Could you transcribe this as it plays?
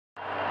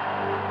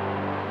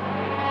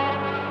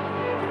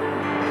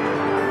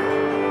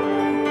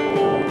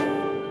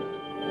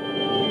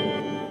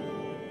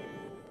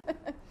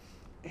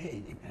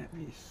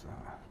please.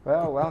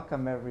 Well,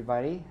 welcome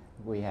everybody.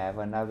 We have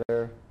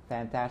another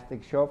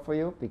fantastic show for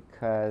you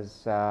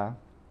because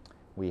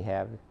we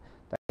have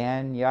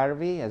Diane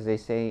Jarvi, as they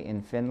say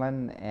in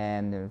Finland,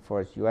 and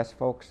for US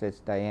folks it's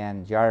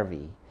Diane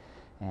Jarvi.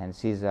 And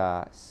she's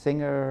a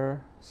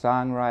singer,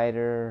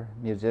 songwriter,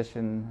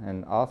 musician,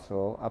 and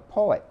also a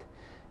poet.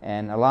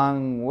 And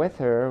along with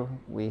her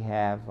we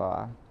have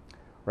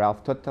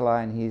Ralph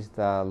Tuttila, and he's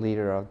the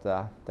leader of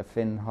the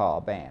Finn Hall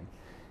band.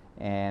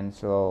 And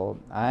so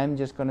I'm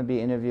just going to be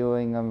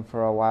interviewing them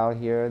for a while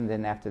here, and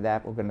then after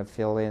that we're going to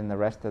fill in the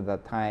rest of the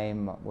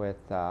time with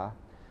the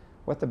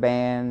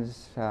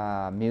band's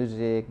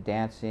music,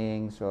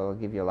 dancing, so it'll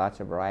give you lots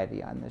of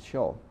variety on the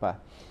show.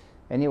 But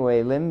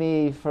anyway, let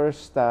me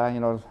first,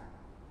 Diane's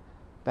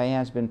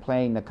been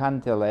playing the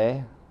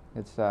Kantelle.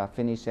 It's a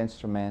Finnish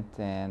instrument,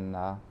 and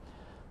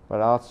but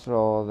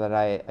also that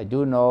I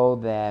do know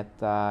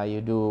that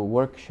you do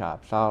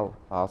workshops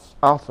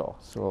also.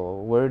 So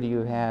where do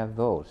you have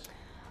those?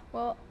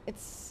 Well,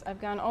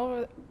 I've gone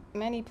over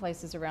many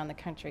places around the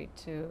country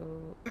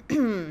to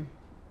in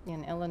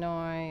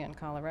Illinois and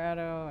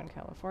Colorado and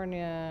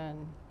California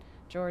and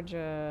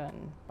Georgia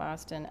and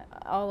Boston,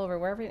 all over,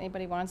 wherever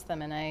anybody wants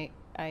them. And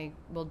I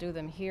will do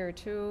them here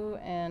too,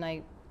 and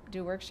I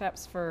do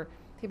workshops for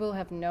people who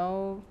have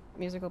no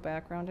musical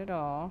background at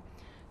all,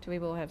 to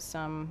people who have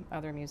some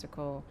other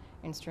musical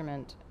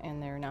instrument in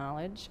their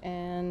knowledge.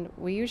 And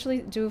we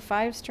usually do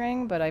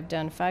 5-string, but I've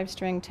done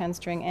 5-string,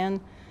 10-string, and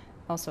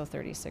also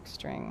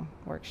 36-string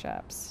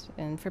workshops.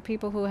 And for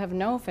people who have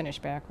no Finnish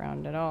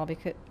background at all,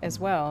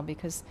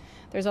 because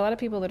there's a lot of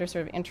people that are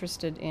sort of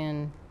interested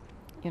in,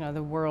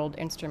 the world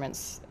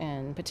instruments,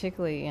 and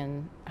particularly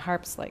in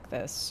harps like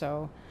this.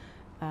 So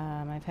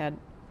I've had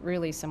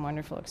really some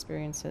wonderful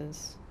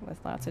experiences with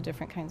lots of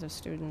different kinds of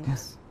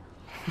students.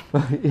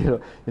 I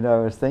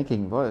was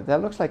thinking, boy,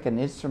 that looks like an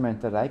instrument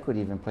that I could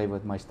even play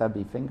with my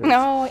stubby fingers.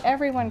 No,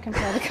 everyone can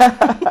play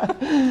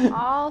the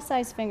all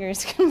size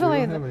fingers can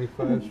play. You don't have any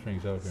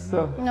 5-strings out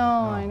there now.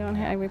 No, I don't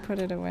have. We put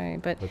it away.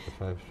 But the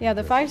 5-string, yeah,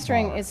 the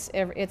 5-string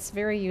it's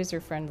very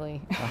user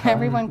friendly.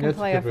 Everyone can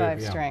play a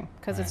 5-string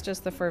because it's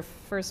just the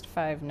first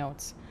 5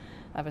 notes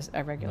of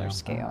a regular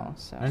scale.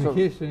 So. And in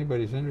case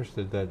anybody's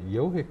interested, that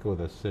yohiko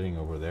that's sitting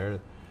over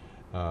there,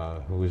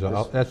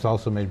 that's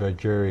also made by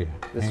Jerry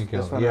Hankel.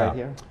 This one right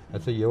here?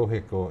 That's a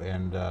yohiko,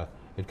 and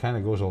it kind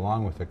of goes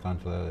along with the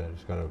kantelle.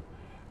 It's got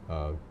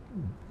a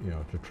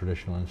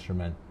traditional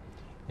instrument,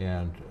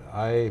 and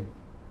I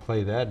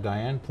play that.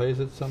 Diane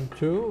plays it some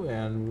too,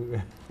 and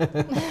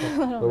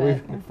but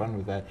we've had fun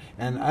with that.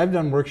 And I've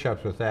done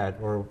workshops with that,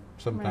 or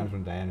sometimes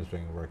when Diane is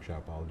doing a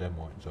workshop, I'll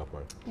demo it and so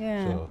forth.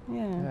 Yeah, so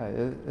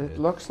it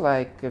looks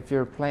like if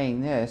you're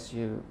playing this,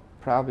 you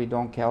probably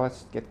don't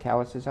get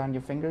calluses on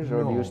your fingers,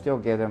 or do you still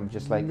get them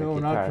just like the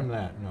guitar? No, not from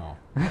that, no.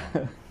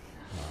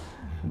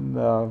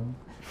 No.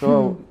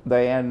 So,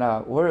 Diane,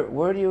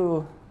 where do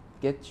you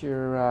get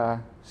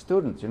your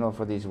students,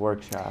 for these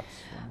workshops?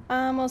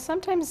 Well,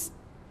 sometimes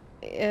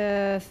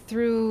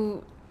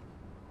through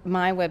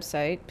my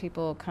website,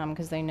 people come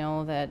because they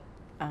know that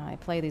I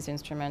play these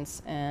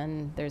instruments,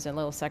 and there's a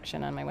little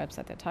section on my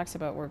website that talks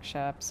about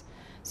workshops.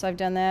 So I've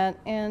done that,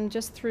 and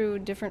just through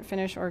different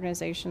Finnish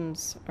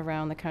organizations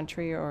around the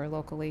country or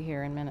locally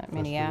here in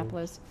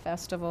Minneapolis,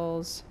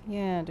 festivals,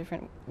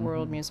 different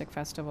world music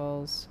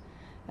festivals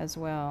as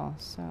well.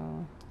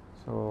 So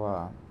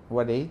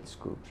what age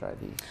groups are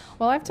these?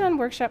 Well, I've done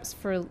workshops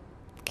for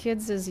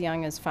kids as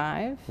young as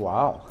 5.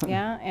 Wow.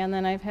 Yeah, and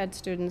then I've had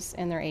students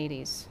in their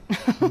 80s.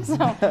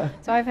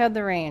 so I've had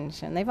the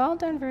range, and they've all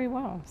done very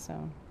well.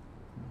 So.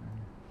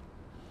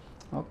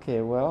 Okay,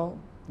 well,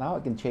 now I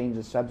can change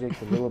the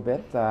subject a little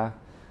bit.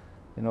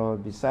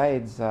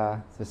 Besides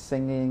the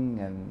singing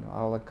and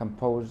all the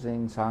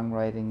composing,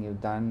 songwriting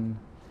you've done,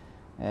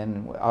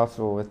 and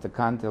also with the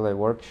Kantelle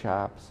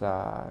workshops,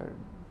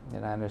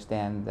 and I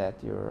understand that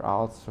you're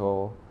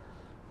also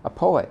a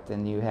poet,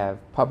 and you have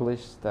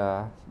published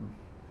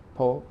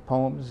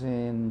poems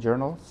in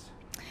journals.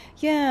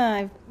 Yeah,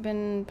 I've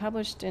been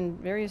published in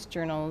various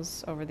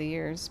journals over the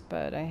years,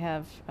 but I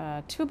have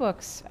 2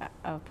 books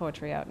of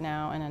poetry out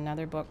now, and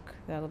another book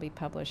that'll be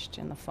published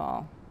in the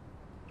fall.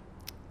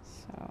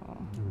 So.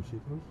 Can we see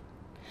those?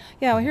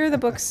 Yeah, well, here are the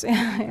books. I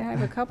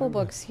have a couple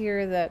books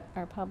here that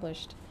are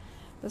published.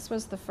 This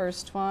was the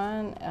first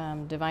one,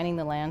 Divining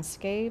the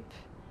Landscape,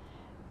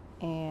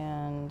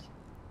 and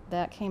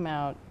that came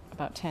out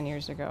about 10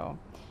 years ago.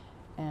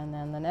 And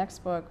then the next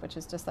book, which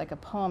is just like a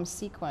poem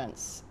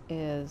sequence,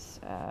 is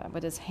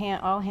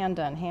all hand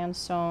done, hand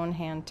sewn,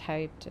 hand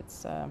typed.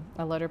 It's a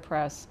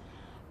letterpress.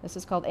 This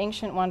is called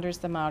Ancient Wonders: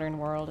 The Modern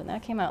World, and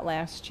that came out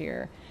last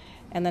year.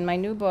 And then my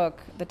new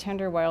book, The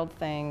Tender Wild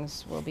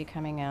Things, will be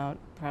coming out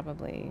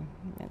probably,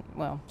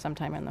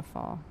 sometime in the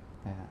fall.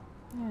 Yeah.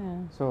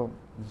 Yeah. So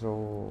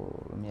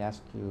let me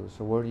ask you.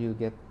 So where do you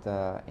get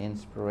the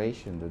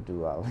inspiration to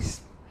do all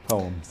these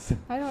poems?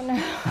 I don't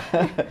know.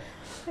 I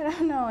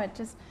don't know.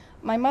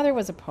 My mother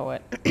was a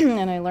poet,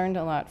 and I learned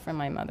a lot from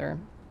my mother,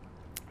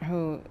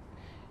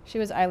 she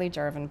was Aili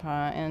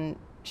Jarvenpa, and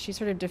she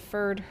sort of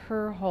deferred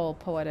her whole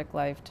poetic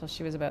life till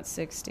she was about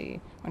 60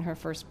 when her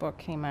first book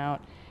came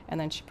out, and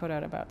then she put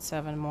out about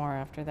 7 more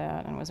after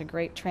that, and was a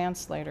great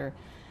translator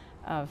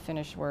of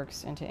Finnish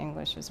works into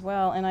English as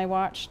well. And I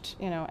watched,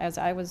 as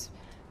I was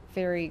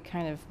very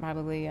kind of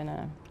probably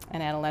an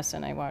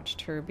adolescent, I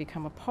watched her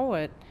become a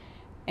poet,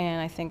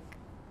 and I think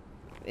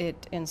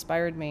it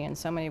inspired me in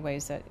so many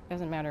ways that it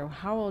doesn't matter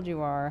how old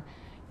you are,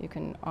 you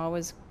can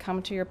always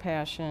come to your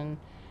passion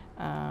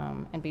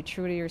and be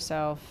true to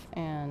yourself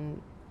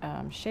and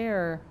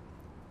share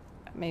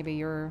maybe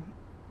your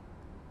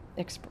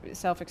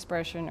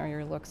self-expression or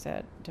your looks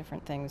at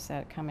different things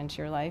that come into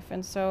your life.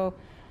 And so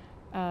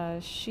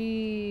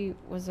she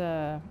was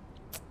a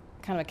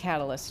kind of a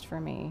catalyst for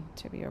me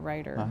to be a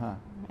writer.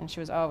 And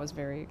she was always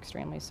very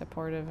extremely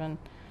supportive, and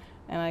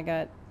I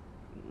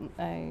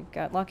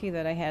got lucky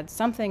that I had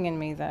something in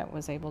me that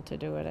was able to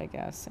do it, I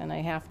guess, and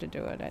I have to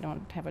do it. I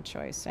don't have a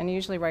choice. And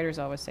usually writers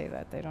always say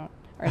that they don't,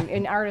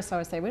 and artists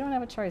always say, we don't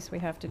have a choice, we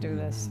have to do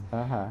this.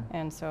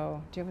 And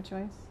so, do you have a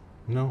choice?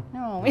 No.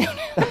 No, we don't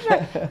have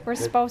a choice. We're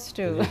supposed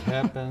to. It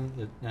happens,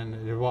 and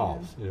it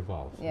evolves. It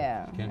evolves.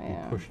 Yeah. It can't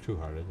be pushed too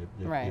hard. It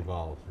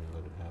evolves, and you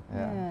let it happen.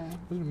 Yeah. I was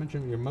going to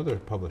mention your mother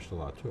published a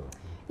lot too.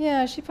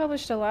 Yeah, she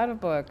published a lot of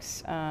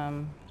books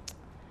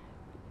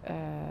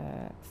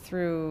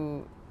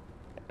through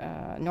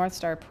North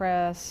Star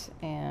Press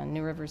and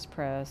New Rivers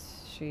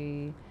Press.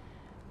 She,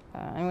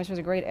 and which was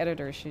a great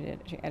editor. She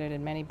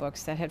edited many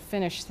books that had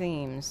Finnish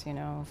themes,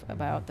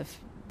 about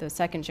the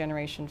second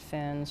generation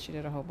Finns. She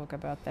did a whole book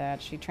about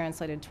that. She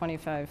translated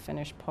 25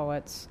 Finnish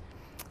poets,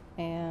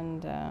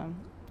 and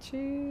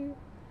she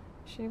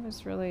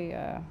was really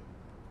a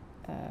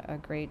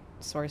great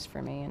source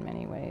for me in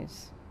many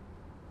ways.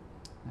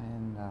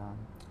 And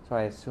so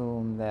I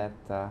assume that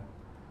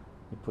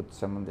you put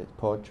some of the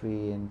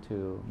poetry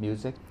into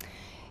music?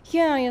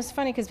 Yeah, it's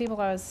funny because people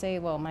always say,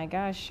 well, my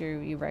gosh,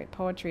 you write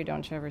poetry,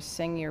 don't you ever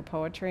sing your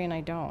poetry? And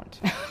I don't.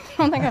 I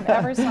don't think I've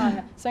ever sung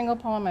a single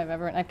poem I've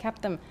ever written. I've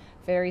kept them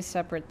very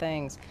separate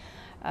things.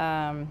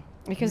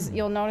 Because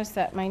you'll notice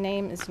that my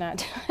name is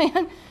not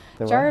Diane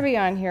Jarvi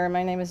on here.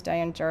 My name is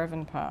Diane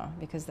Jarvenpa,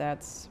 because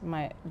that's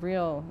my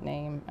real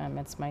name.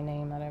 It's my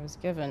name that I was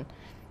given.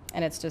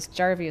 And it's just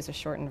Jarvi is a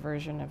shortened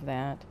version of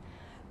that.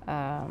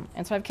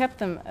 And so I've kept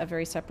them a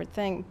very separate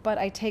thing, but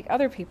I take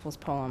other people's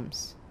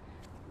poems,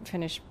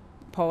 Finnish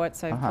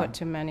poets I've put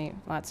to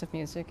lots of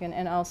music,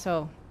 and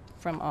also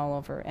from all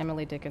over,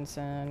 Emily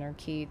Dickinson or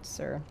Keats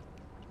or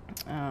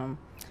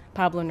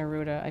Pablo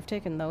Neruda. I've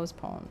taken those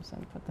poems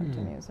and put them to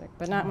music,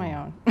 but not my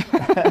own.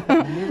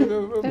 Maybe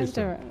there will be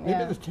some.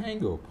 Maybe the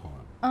tango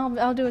poem.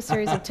 I'll do a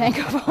series of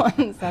tango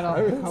poems that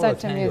I'll set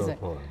to music.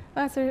 Poem.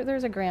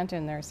 There's a grant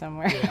in there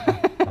somewhere.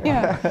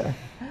 Yeah.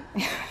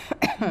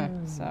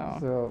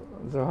 So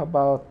how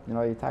about,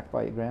 you talked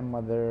about your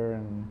grandmother,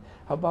 and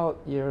how about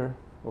your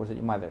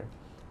mother?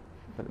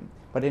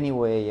 But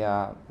anyway,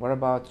 what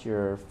about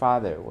your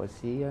father? Was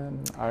he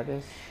an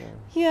artist? Or?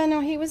 Yeah,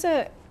 no, he was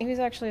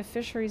actually a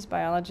fisheries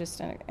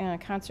biologist and a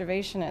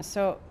conservationist.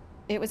 So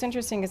it was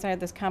interesting because I had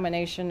this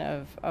combination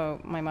of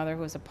my mother,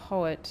 who was a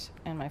poet,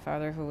 and my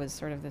father, who was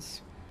sort of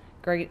this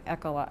great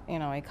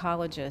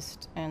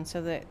ecologist. And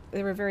so it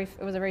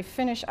was a very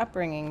Finnish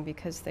upbringing,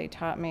 because they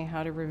taught me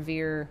how to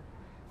revere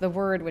the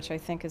word, which I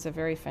think is a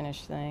very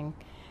Finnish thing,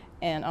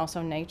 and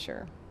also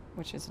nature,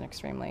 which is an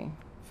extremely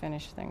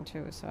Finnish thing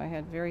too. So I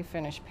had very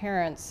Finnish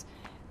parents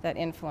that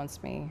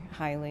influenced me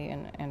highly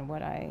in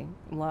what I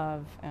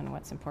love and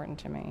what's important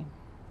to me.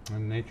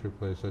 And nature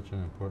plays such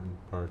an important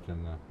part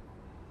in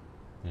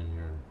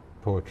your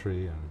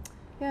poetry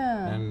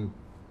and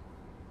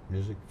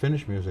music,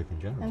 Finnish music in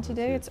general. And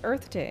today it's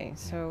Earth Day,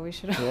 so we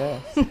should.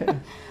 Yes.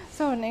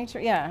 So nature,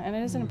 and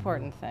it is an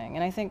important thing.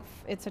 And I think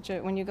it's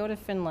when you go to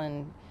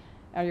Finland,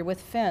 or you're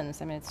with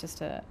Finns, I mean, it's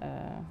just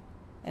an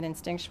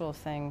instinctual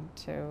thing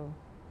to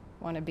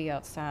want to be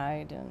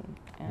outside,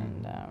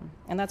 and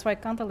that's why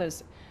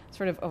Kantelles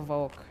sort of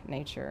evoke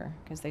nature,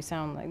 because they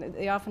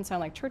often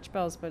sound like church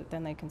bells, but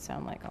then they can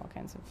sound like all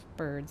kinds of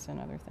birds and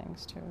other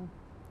things too.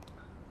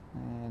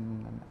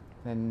 And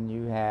then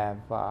you have,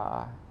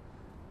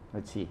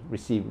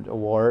 received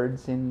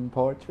awards in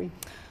poetry?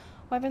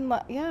 Well,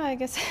 I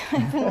guess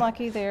I've been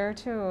lucky there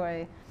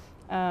too.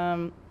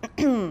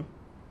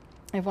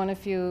 I've won a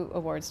few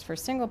awards for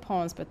single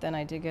poems, but then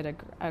I did get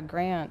a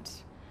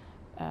grant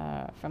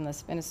from the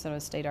Minnesota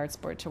State Arts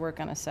Board to work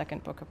on a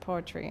second book of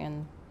poetry,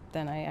 and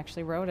then I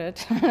actually wrote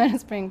it, and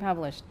it's being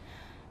published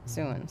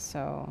soon,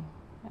 so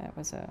that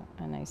was a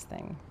nice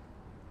thing.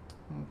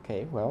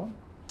 Okay, well,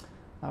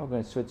 now we're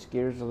going to switch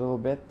gears a little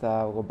bit.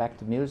 We'll go back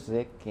to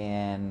music,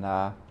 and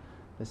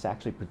this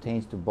actually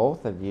pertains to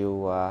both of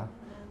you.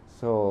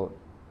 So,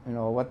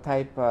 what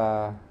type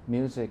of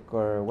music,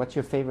 or what's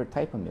your favorite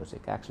type of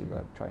music, actually, what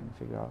I'm trying to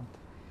figure out?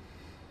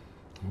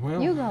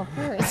 Well, You go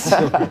first.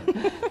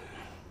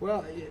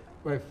 Well,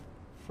 my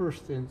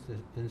first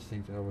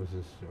instinct always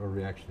is, or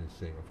reaction is,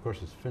 say, of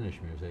course, it's Finnish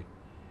music,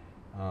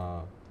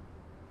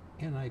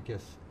 and I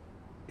guess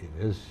it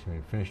is.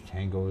 Finnish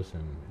tangos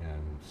and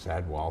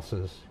sad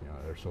waltzes.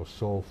 They're so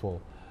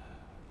soulful.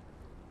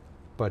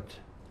 but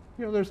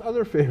you know, there's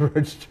other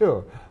favorites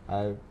too.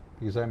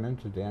 Because I'm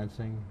into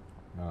dancing,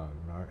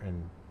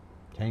 and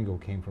tango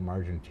came from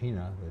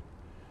Argentina. That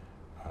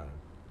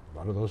a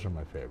lot of those are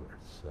my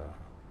favorites.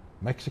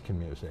 Mexican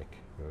music,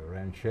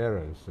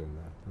 rancheras and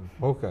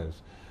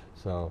polkas.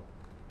 So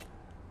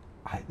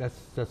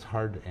that's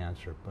hard to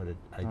answer, but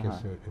I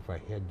guess if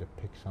I had to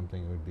pick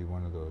something, it would be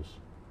one of those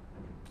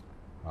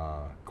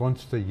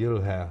Gonsta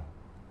Yilha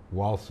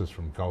waltzes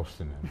from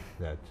Kaustinen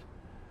that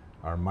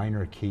are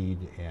minor keyed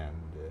and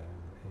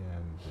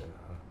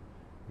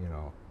you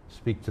know,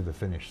 speak to the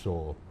Finnish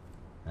soul.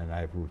 And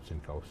I have roots in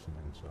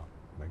Kaustinen, so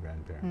my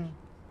grandparents.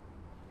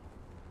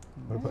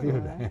 What about you,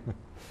 Diane?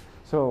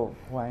 So,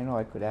 well, I know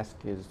I could ask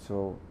you,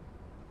 so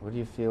what do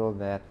you feel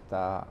that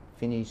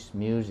Finnish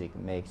music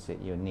makes it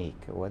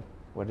unique?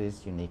 What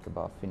is unique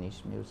about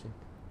Finnish music?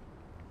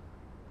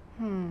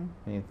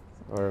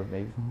 Or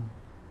maybe...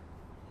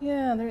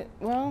 Yeah,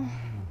 well,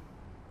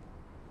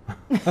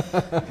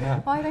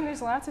 well, I think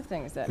there's lots of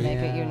things that make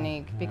it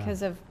unique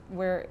because of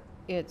where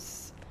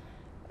it's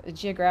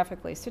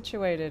geographically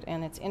situated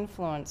and its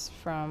influence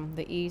from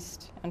the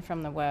east and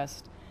from the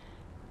west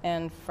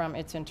and from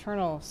its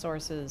internal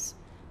sources.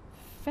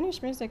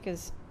 Finnish music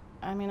is,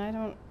 I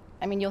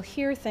mean, you'll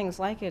hear things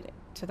like it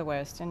to the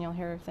west and you'll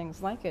hear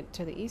things like it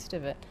to the east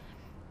of it,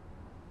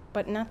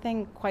 but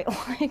nothing quite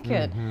like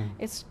it.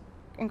 It's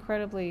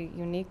incredibly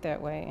unique that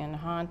way and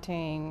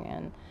haunting,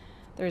 and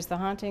there's the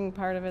haunting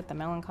part of it, the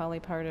melancholy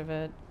part of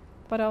it,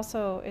 but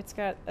also it's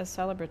got a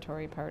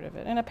celebratory part of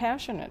it and a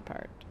passionate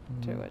part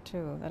to it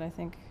too that I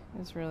think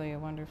is really a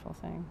wonderful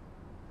thing.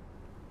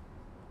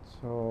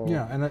 So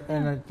yeah,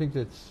 and I think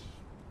that's,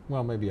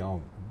 well, maybe a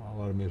lot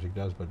of music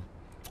does, but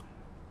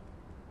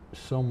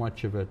so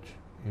much of it,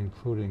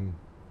 including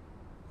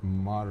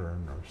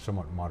modern or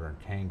somewhat modern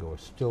tango,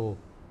 still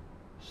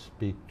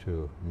speak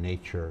to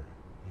nature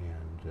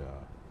and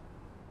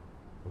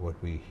what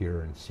we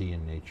hear and see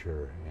in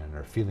nature and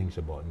our feelings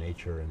about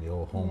nature and the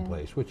old home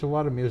place, which a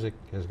lot of music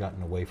has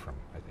gotten away from,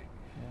 I think.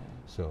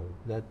 So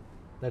that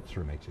sort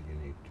of makes it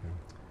unique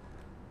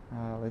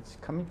too. It's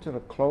coming to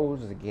the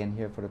close again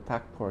here for the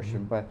talk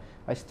portion, but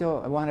I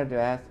wanted to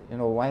ask, you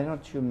know, why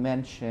don't you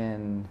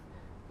mention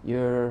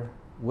your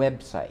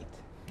website?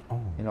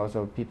 You know,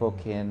 so people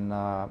can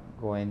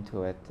go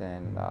into it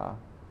and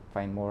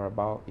find more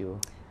about you.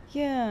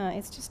 Yeah,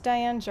 it's just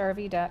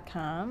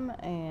DianeJarvi.com,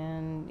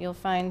 and you'll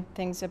find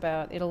things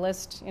about, it'll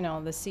list, you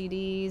know, the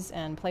CDs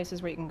and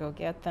places where you can go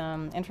get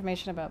them,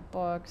 information about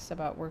books,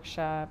 about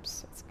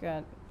workshops. It's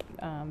got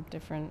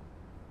different,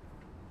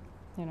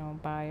 you know,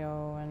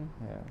 bio and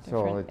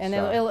different, and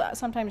it'll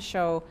sometimes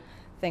show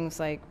things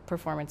like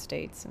performance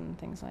dates and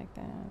things like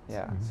that.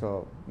 Yeah,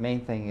 so main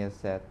thing is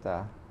that,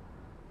 so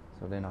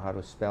they know how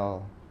to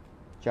spell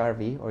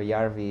Jarvi, or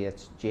Jarvi,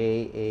 it's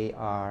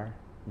Jarvi.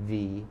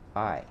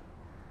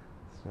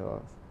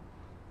 So,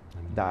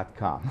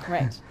 .com.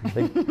 Right.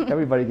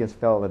 Everybody can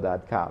spell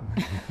the .com.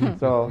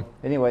 So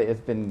anyway,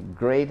 it's been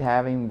great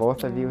having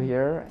both of you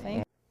here. Thank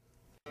you.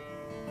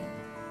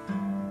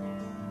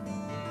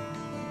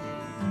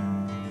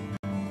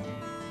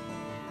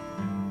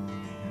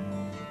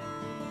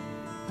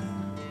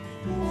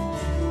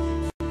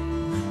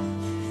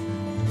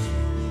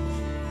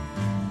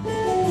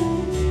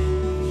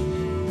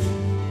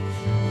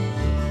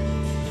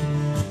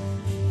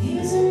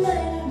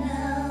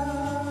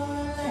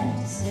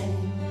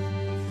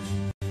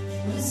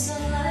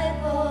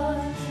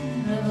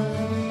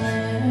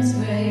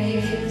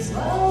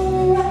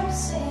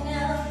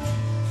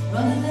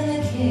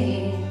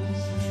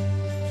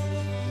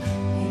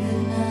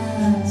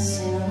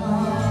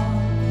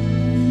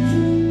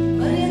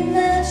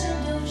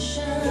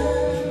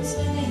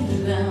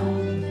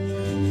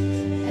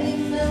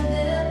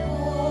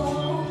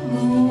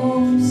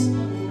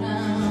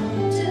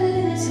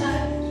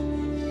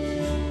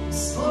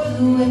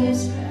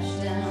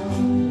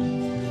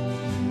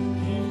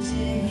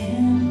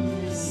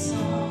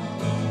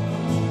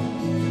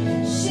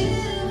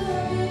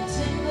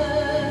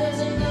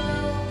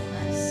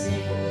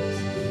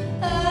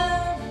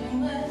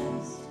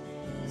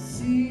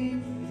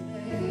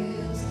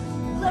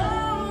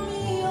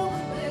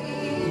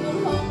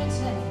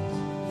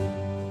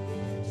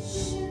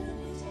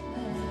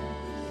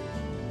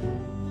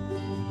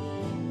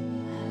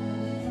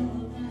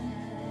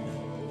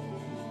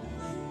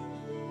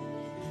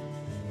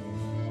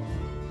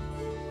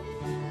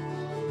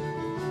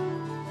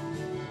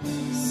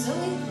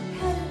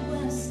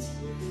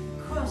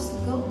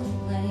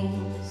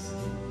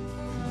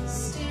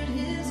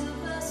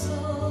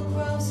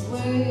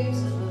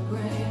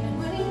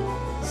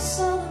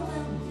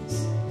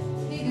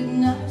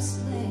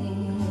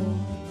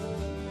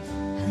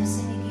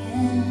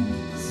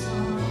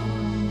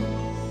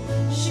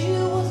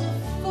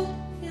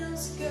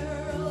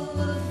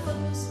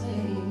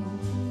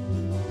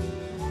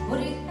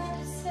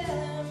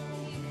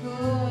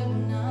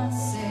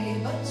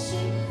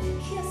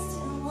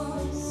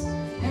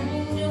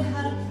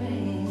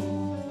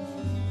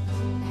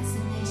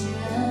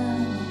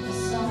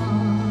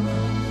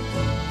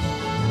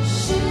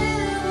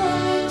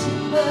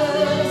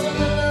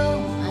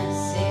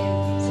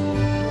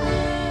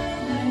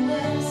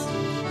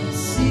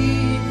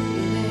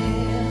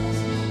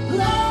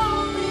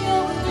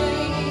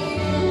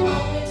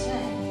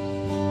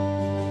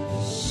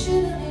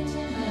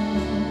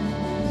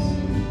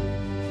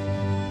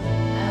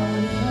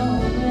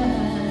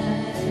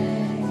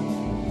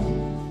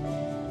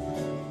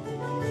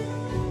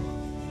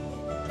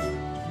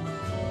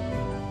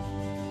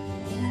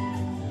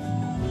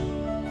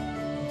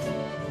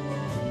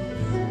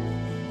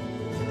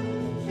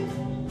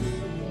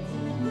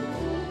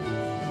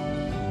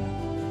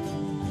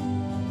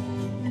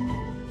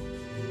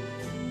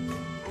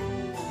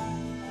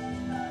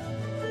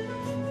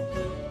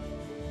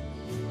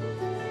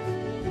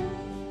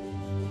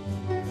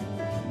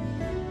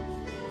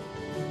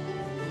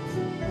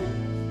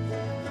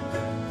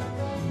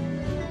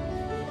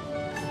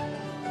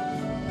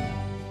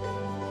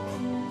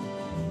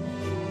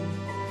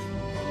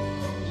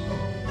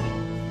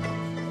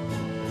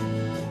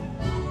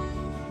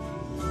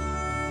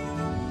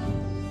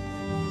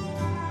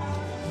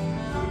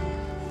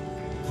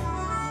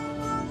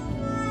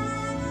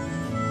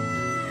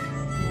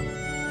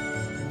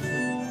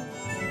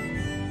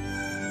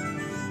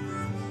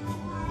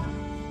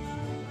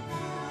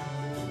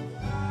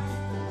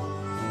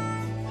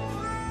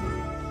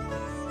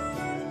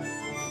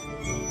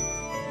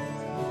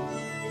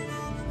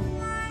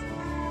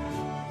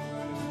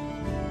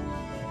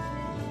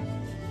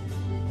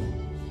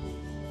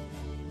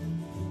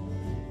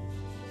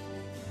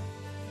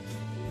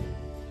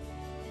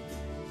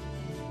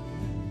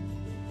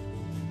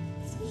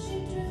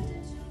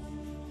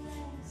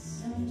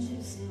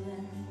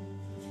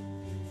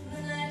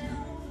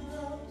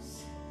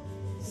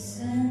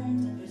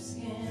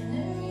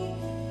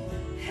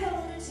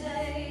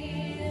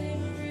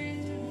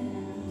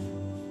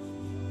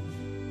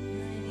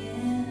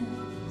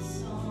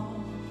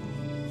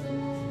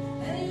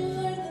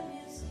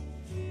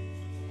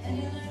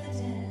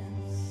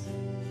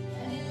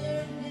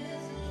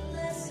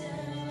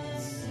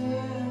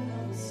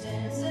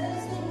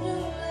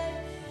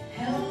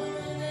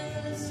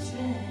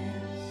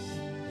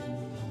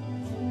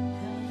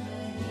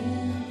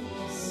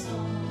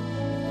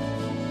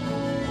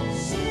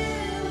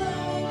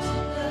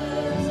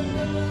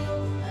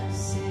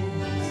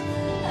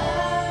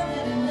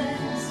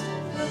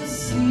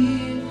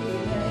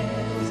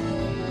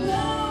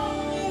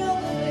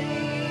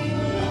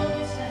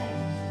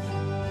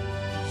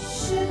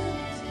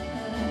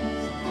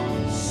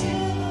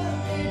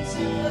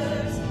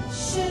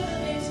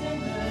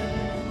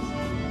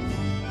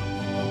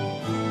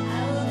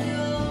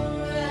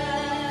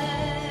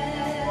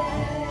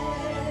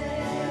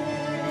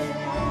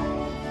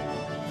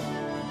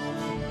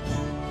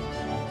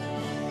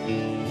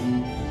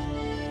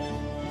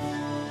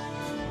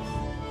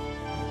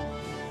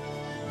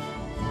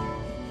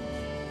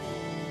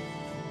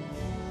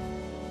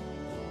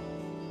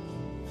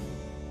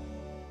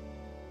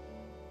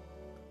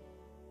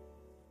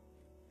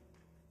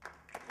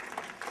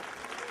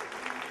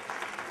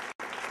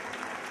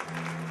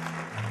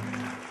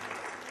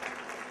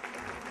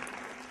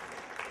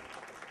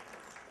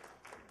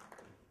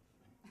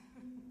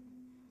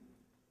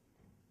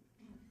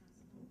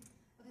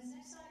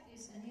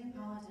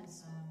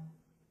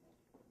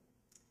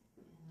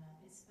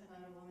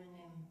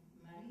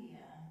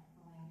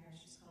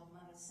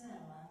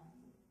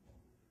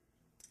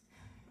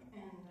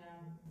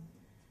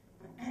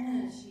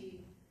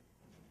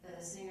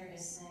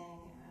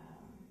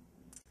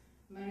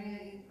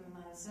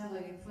 Marcelo,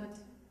 you put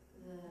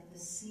the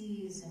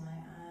seas in my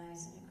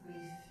eyes and a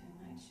grief in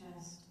my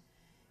chest.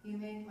 You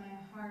make my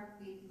heart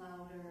beat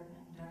louder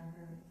and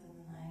darker than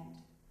the night.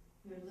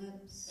 Your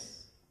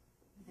lips,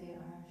 they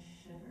are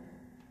sugar.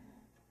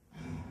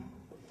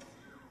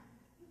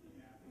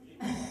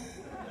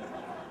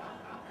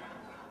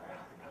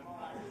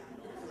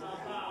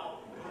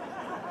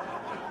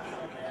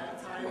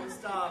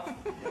 Stop.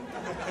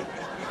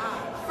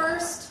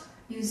 First,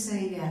 you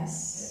say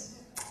yes,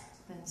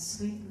 then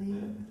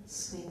sweetly,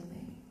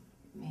 sweetly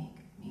make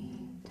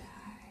me die.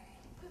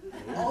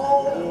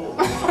 Oh!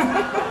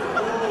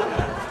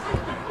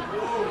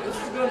 This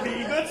is going to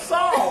be a good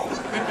song.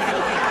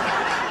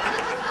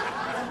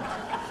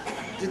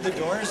 Did the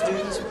Doors do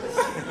this?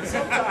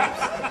 Sometimes.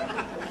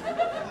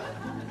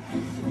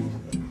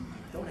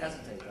 Don't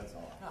hesitate, that's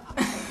all.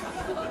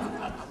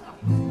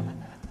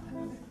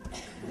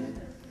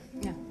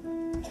 Yeah.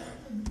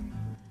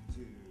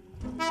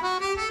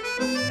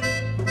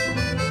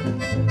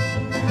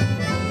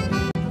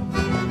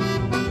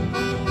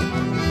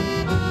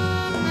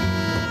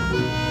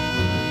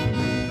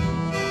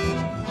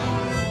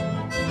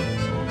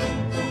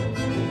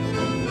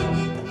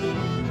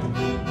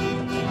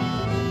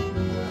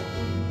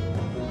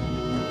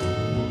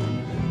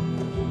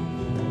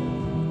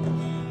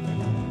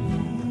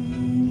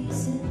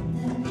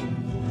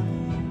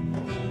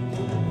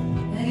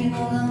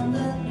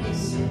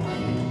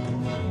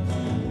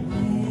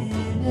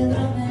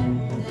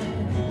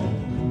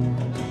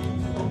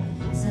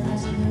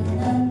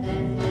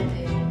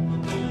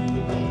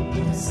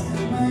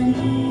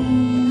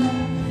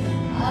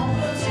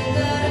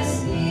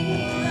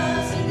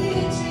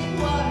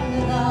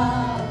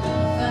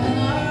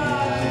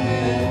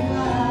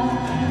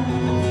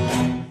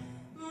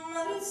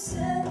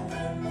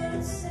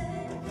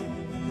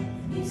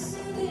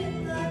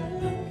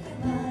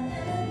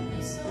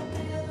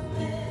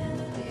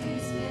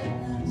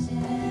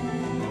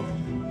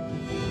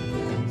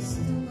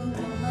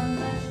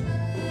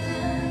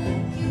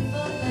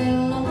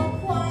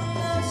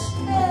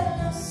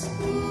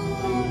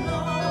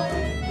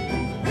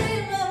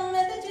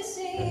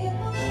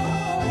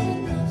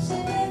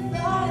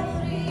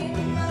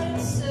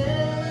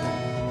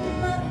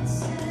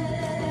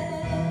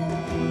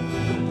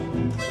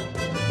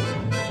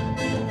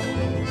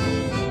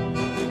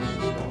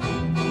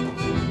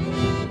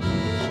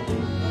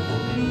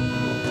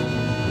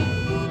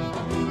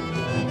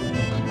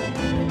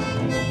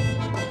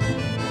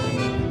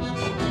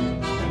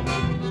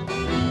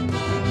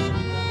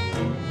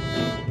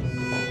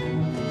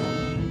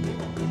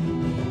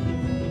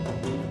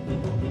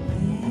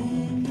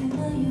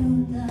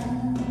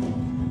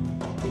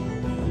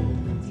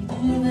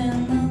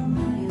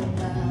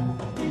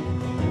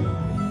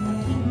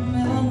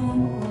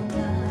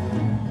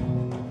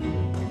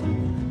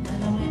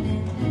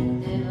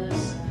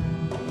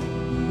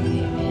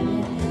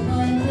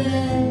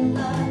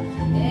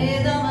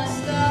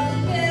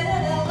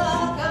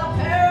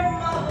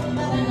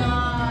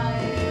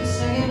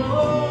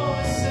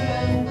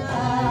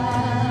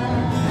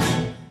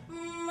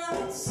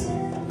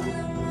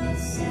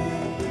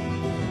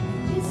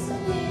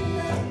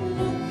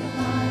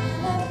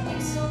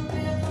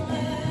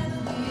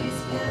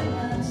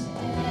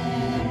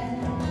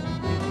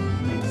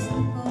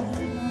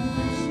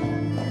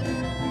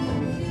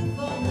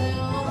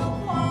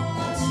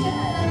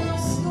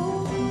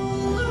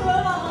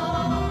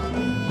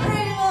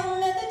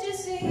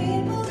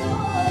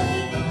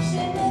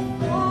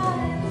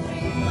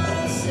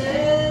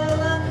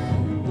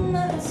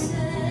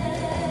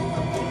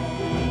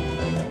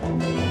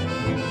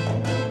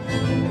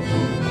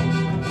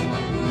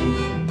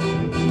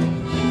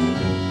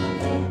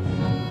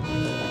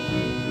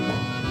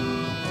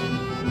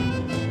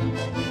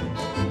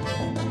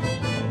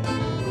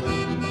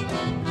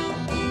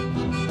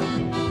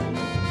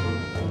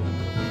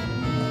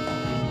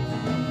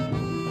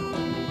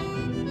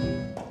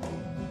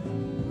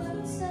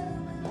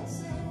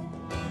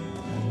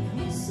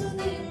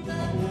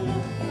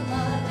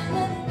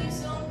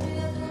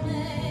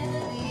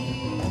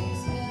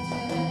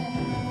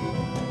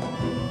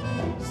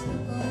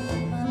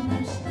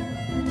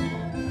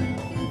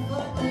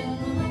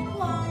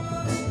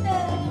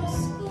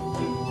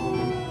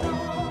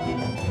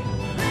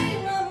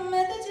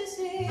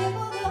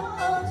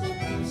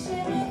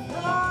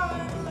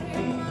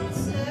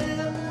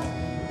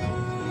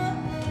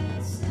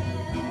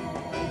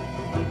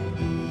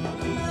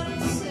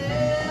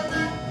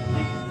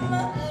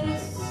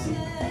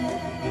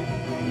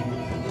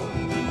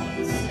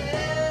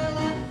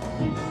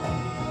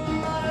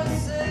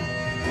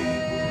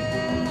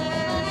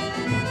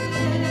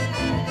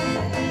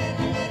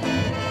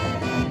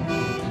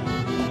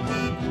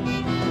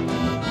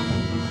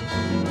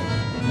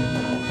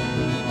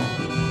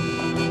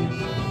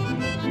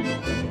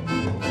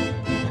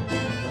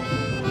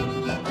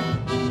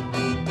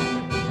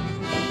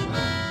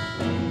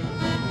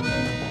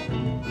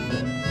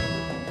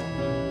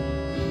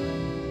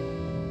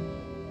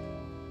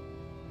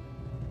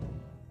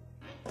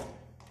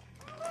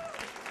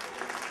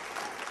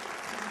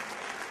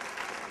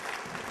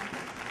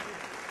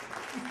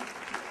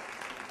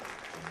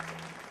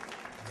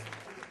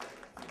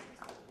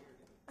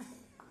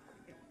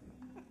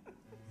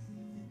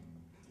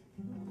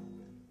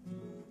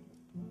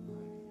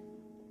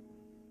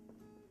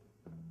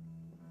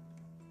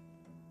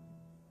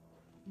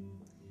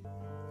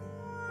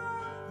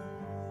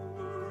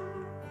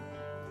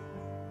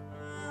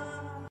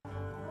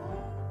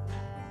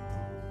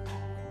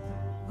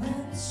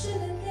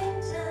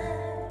 sugarcane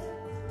time,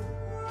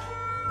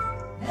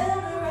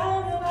 and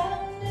around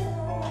about noon,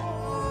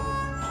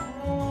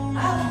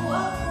 I'm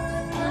walking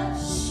with my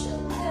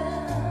sugar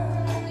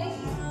honey,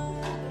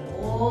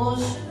 oh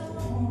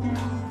sugar moon.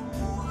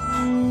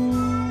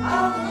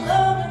 I'm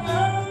alone in my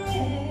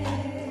bed,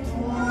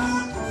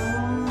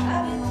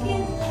 I'll be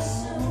getting it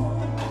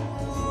soon.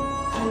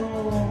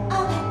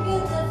 I'll be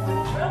getting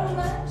it from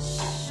my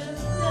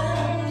sugar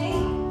honey,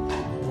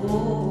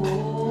 oh.